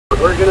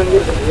We're going to need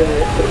a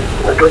unit.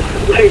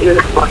 Two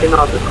units blocking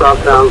off the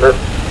southbound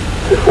left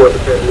before the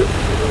pavement.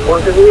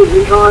 158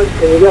 Recon,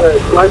 and you got a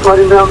light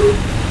lighting down?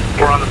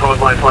 We're on the phone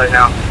light light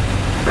now.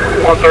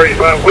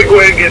 135. We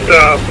go ahead and get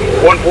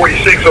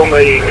 146 on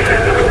the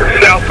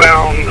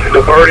southbound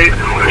diverted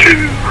to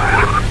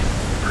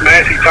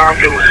Massey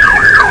Tompkins.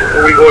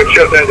 We go ahead and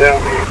shut that down.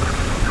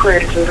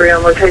 Clearance and 3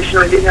 on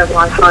location. We do have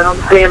lifeline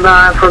on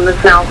standby from the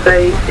south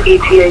base,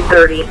 ETA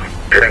 30.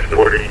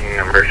 Transporting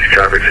emergency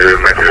traffic to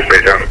Metro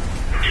Baytown.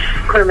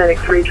 Clear Medic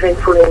 3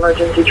 transporting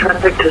emergency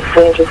traffic to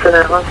San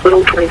Jacinto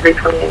Hospital,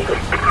 2328.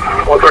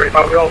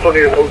 135. We also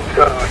need a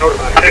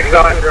notify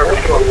TxDOT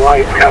drivers to the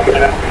right, copy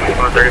that.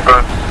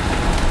 135.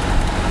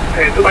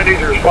 And somebody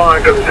needs to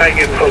respond because it's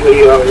hanging from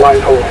the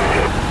light pole.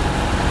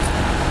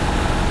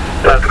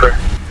 That's correct.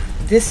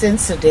 This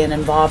incident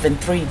involving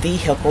 3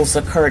 vehicles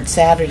occurred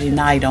Saturday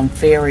night on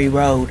Ferry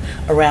Road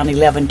around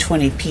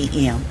 11:20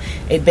 p.m.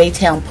 A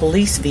Baytown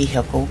police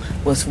vehicle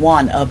was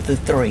one of the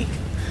 3.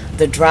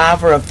 The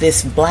driver of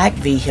this black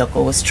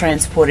vehicle was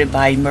transported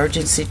by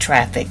emergency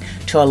traffic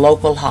to a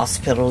local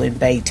hospital in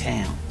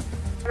Baytown.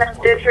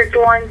 District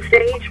 1,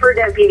 stage for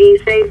deputy.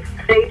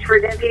 Stage for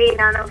deputy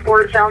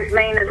 904 South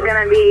Main is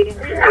going to be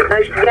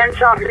a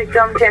gunshot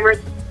victim, Chambers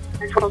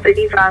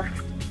 1255.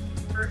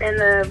 In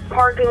the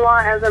parking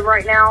lot as of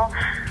right now.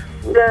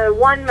 The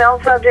one male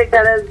subject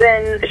that has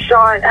been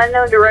shot,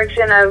 unknown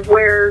direction of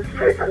where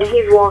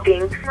he's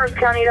walking. Chambers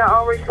County to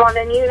all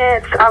responding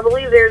units. I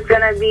believe there's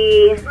going to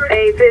be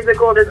a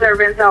physical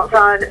disturbance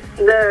outside.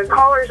 The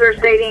callers are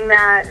stating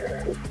that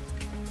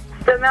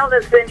the male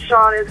that's been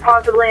shot is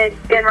possibly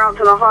en route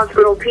to the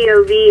hospital,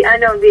 POV,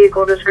 unknown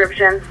vehicle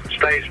description.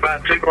 Stays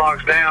about 2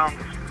 blocks down.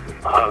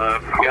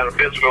 Got a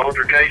physical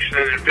altercation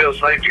and it feels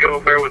safe to go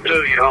up there with 2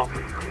 of y'all.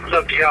 It's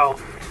up to y'all.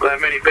 That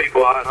many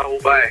people, I'd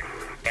hold back.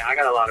 Yeah, I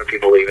got a lot of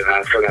people leaving.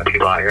 I still got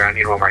people out here. I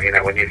need one more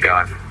unit when you've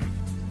gone.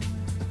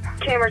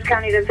 Chambers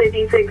County to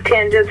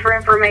 5610, just for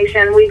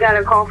information, we got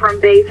a call from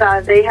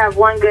Bayside. They have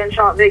 1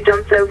 gunshot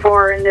victim so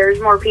far, and there's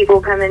more people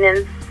coming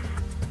in.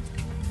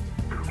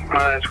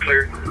 That's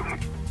clear.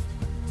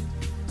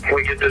 When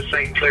we get this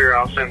scene clear,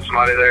 I'll send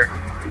somebody there.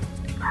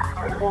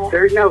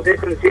 There's no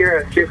victims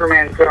here at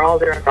Superman. They're all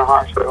there at the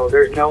hospital.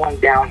 There's no one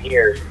down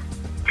here.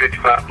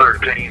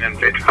 5513 and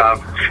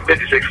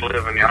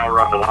 5611, y'all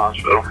run to the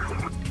hospital.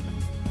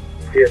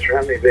 Yes, sir.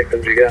 How many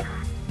victims you got?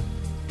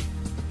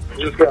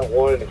 Just got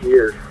 1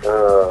 here.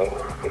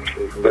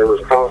 There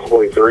was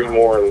possibly 3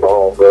 more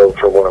involved, though,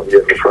 from what I'm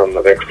getting from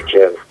the next of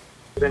kin.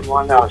 There's been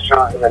 1 that was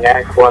shot in the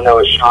neck, 1 that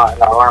was shot in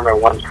the arm,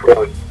 and 1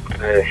 still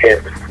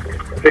hit.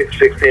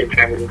 616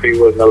 Chambers be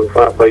with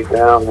notified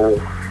Baytown,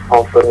 and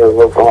also the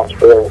local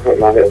hospital. It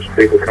might have some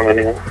people coming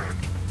in.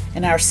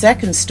 In our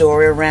second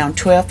story, around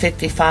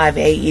 12:55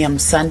 a.m.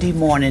 Sunday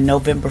morning,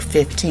 November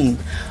 15th,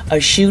 a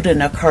shooting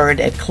occurred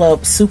at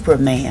Club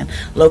Superman,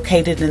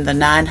 located in the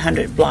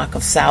 900 block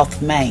of South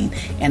Main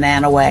in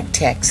Anahuac,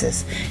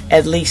 Texas.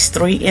 At least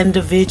 3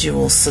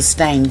 individuals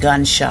sustained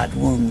gunshot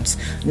wounds.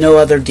 No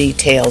other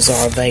details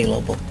are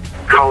available.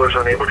 Caller's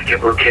unable to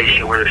give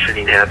location where the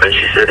shooting happened.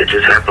 She said it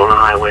just happened on the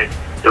highway.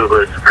 It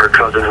was her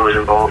cousin who was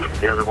involved.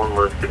 The other one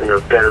was in the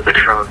bed of the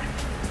trunk,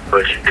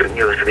 but she couldn't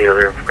give us any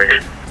other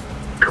information.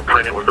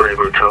 Complainant was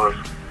unable to tell us.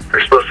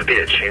 They're supposed to be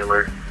at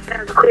Chandler.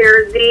 That's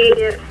clear.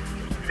 The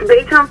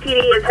Baytown PD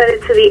is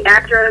headed to the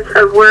address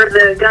of where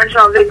the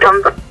gunshot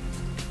victim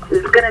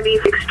is going to be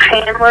 6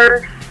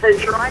 Chandler. The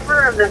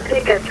driver of the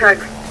pickup truck,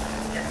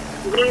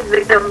 these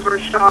victims were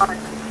shot,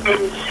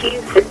 and he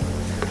said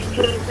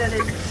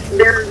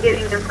they're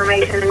getting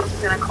information and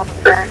he's going to call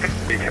back.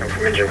 Baytown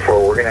from Engine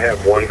 4, we're going to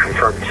have 1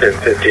 confirmed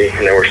 1050, and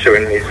then we're still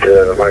going to need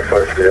the life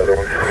flight for the other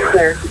one.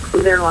 Clear.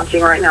 They're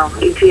launching right now.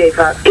 ETA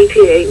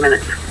 8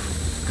 minutes.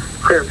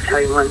 Clear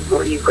Battalion 1.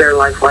 Will you clear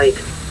life flight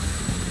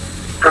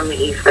from the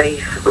east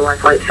base? Life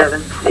flight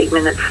 7, 8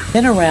 minutes.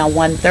 Then around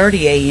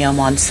 1:30 a.m.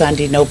 on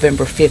Sunday,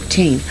 November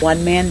 15th,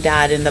 1 man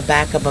died in the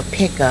back of a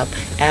pickup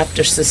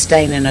after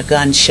sustaining a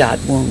gunshot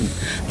wound.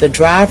 The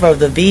driver of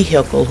the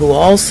vehicle, who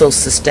also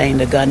sustained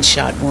a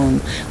gunshot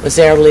wound, was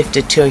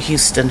airlifted to a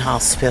Houston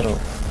hospital.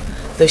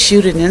 The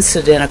shooting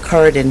incident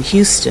occurred in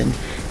Houston,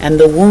 and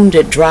the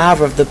wounded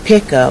driver of the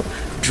pickup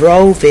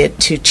drove it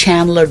to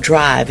Chandler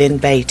Drive in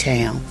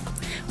Baytown,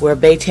 where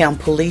Baytown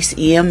Police,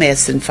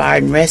 EMS, and Fire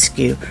and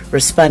Rescue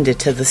responded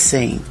to the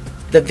scene.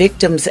 The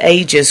victims'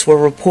 ages were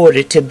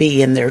reported to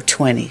be in their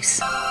 20s.